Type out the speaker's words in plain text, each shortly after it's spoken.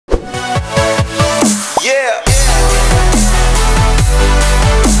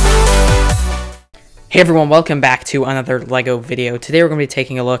Hey everyone, welcome back to another LEGO video. Today we're going to be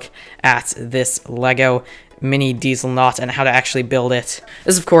taking a look at this LEGO mini Dieselnaut and how to actually build it.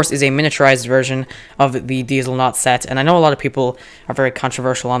 This, of course, is a miniaturized version of the Dieselnaut set, and I know a lot of people are very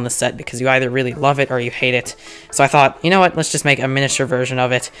controversial on this set because you either really love it or you hate it. So I thought, you know what, let's just make a miniature version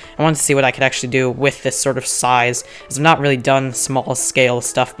of it. I wanted to see what I could actually do with this sort of size, as I've not really done small scale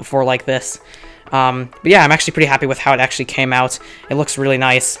stuff before like this. But yeah, I'm actually pretty happy with how it actually came out. It looks really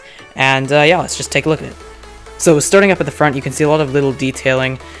nice, and yeah, let's just take a look at it. So starting up at the front, you can see a lot of little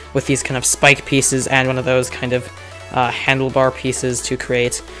detailing with these kind of spike pieces and one of those kind of handlebar pieces to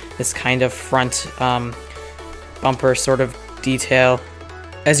create this kind of front bumper sort of detail.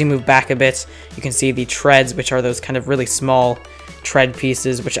 As you move back a bit, you can see the treads, which are those kind of really small tread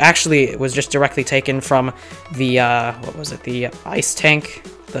pieces, which actually was just directly taken from the, what was it, the ice tank,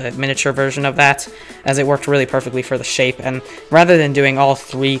 the miniature version of that, as it worked really perfectly for the shape. And rather than doing all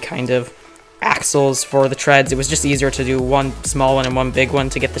three kind of axles for the treads, it was just easier to do one small one and one big one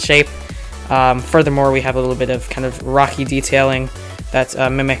to get the shape. Furthermore, we have a little bit of kind of rocky detailing that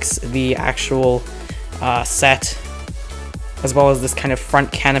mimics the actual set, as well as this kind of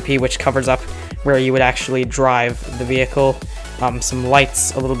front canopy which covers up where you would actually drive the vehicle. Some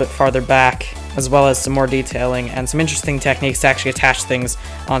lights a little bit farther back, as well as some more detailing and some interesting techniques to actually attach things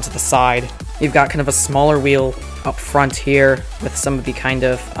onto the side. You've got kind of a smaller wheel up front here with some of the kind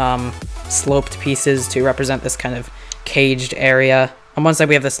of sloped pieces to represent this kind of caged area. On one side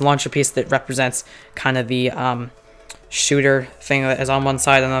we have this launcher piece that represents kind of the shooter thing that is on one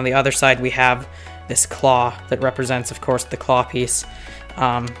side, and on the other side we have this claw that represents, of course, the claw piece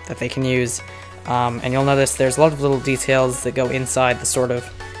that they can use. And you'll notice there's a lot of little details that go inside the sort of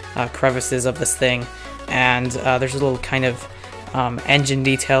crevices of this thing, and there's a little kind of engine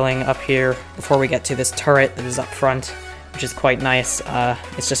detailing up here before we get to this turret that is up front, which is quite nice.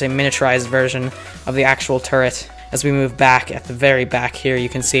 It's just a miniaturized version of the actual turret. As we move back, at the very back here, you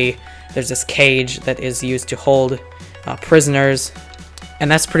can see there's this cage that is used to hold prisoners,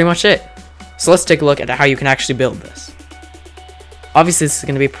 and that's pretty much it. So let's take a look at how you can actually build this. Obviously, this is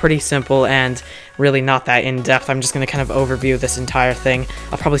going to be pretty simple and really not that in-depth. I'm just going to kind of overview this entire thing.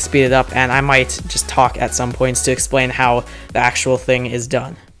 I'll probably speed it up, and I might just talk at some points to explain how the actual thing is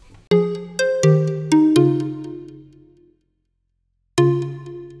done.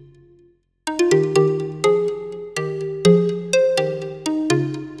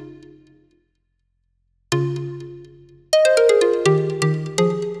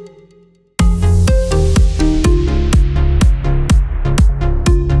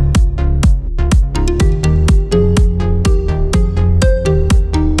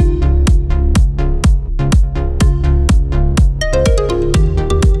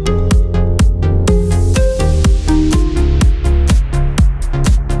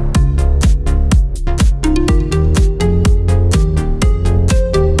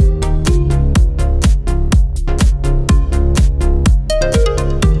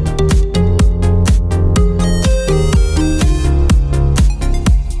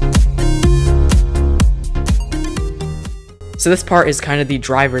 So this part is kind of the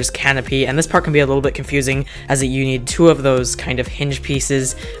driver's canopy, and this part can be a little bit confusing as you need two of those kind of hinge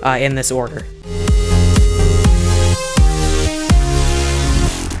pieces in this order.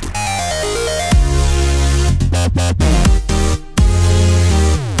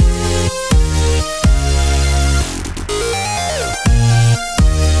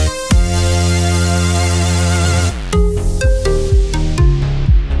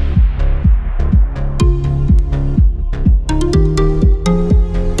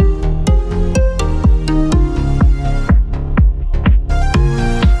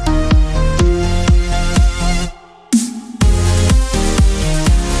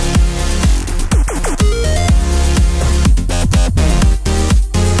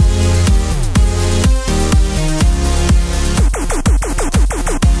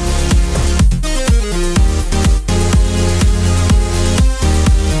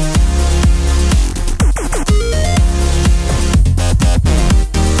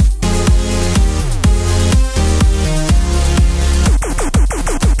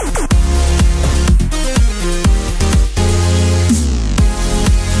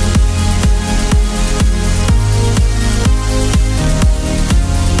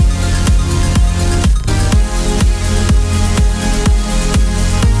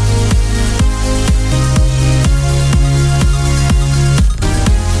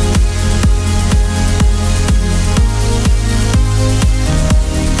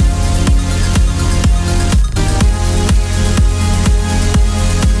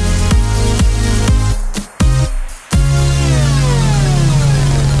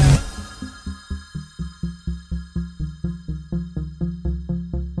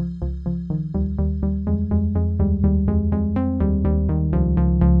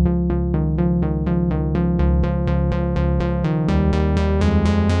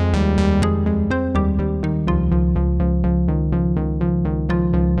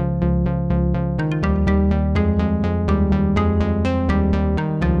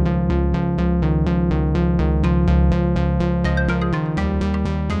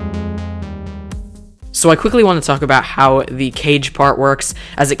 So I quickly want to talk about how the cage part works,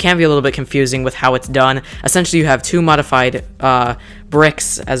 as it can be a little bit confusing with how it's done. Essentially, you have two modified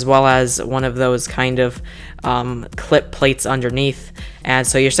bricks, as well as one of those kind of clip plates underneath, and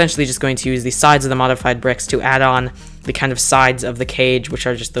so you're essentially just going to use the sides of the modified bricks to add on the kind of sides of the cage, which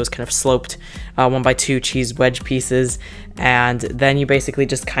are just those kind of sloped 1x2 cheese wedge pieces, and then you basically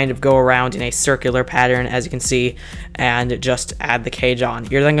just kind of go around in a circular pattern, as you can see, and just add the cage on.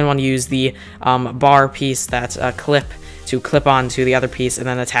 You're then going to want to use the bar piece, that clip, to clip onto the other piece and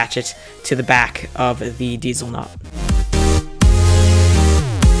then attach it to the back of the Dieselnaut.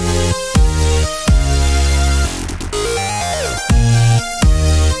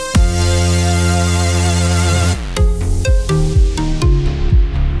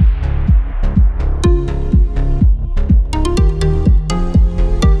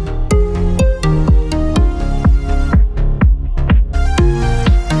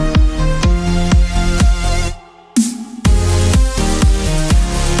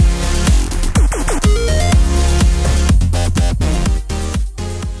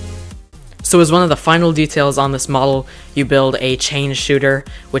 So as one of the final details on this model, you build a chain shooter,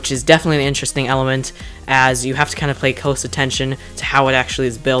 which is definitely an interesting element, as you have to kind of pay close attention to how it actually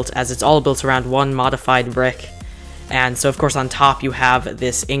is built, as it's all built around one modified brick. And so of course on top you have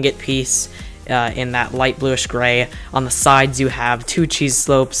this ingot piece in that light bluish gray. On the sides you have two cheese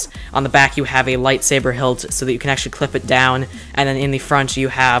slopes. On the back you have a lightsaber hilt so that you can actually clip it down, and then in the front you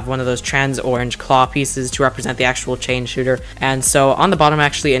have one of those trans orange claw pieces to represent the actual chain shooter. And so on the bottom,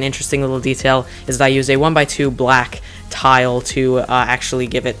 actually, an interesting little detail is that I use a 1x2 black tile to actually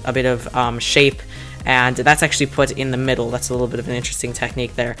give it a bit of shape, and that's actually put in the middle. That's a little bit of an interesting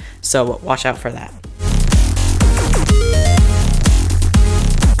technique there, so watch out for that.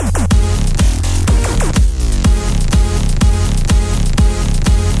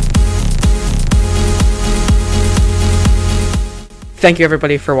 Thank you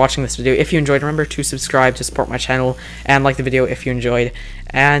everybody for watching this video. If you enjoyed, remember to subscribe to support my channel, and like the video if you enjoyed.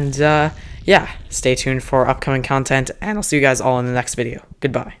 And yeah, stay tuned for upcoming content, and I'll see you guys all in the next video.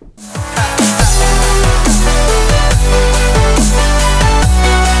 Goodbye.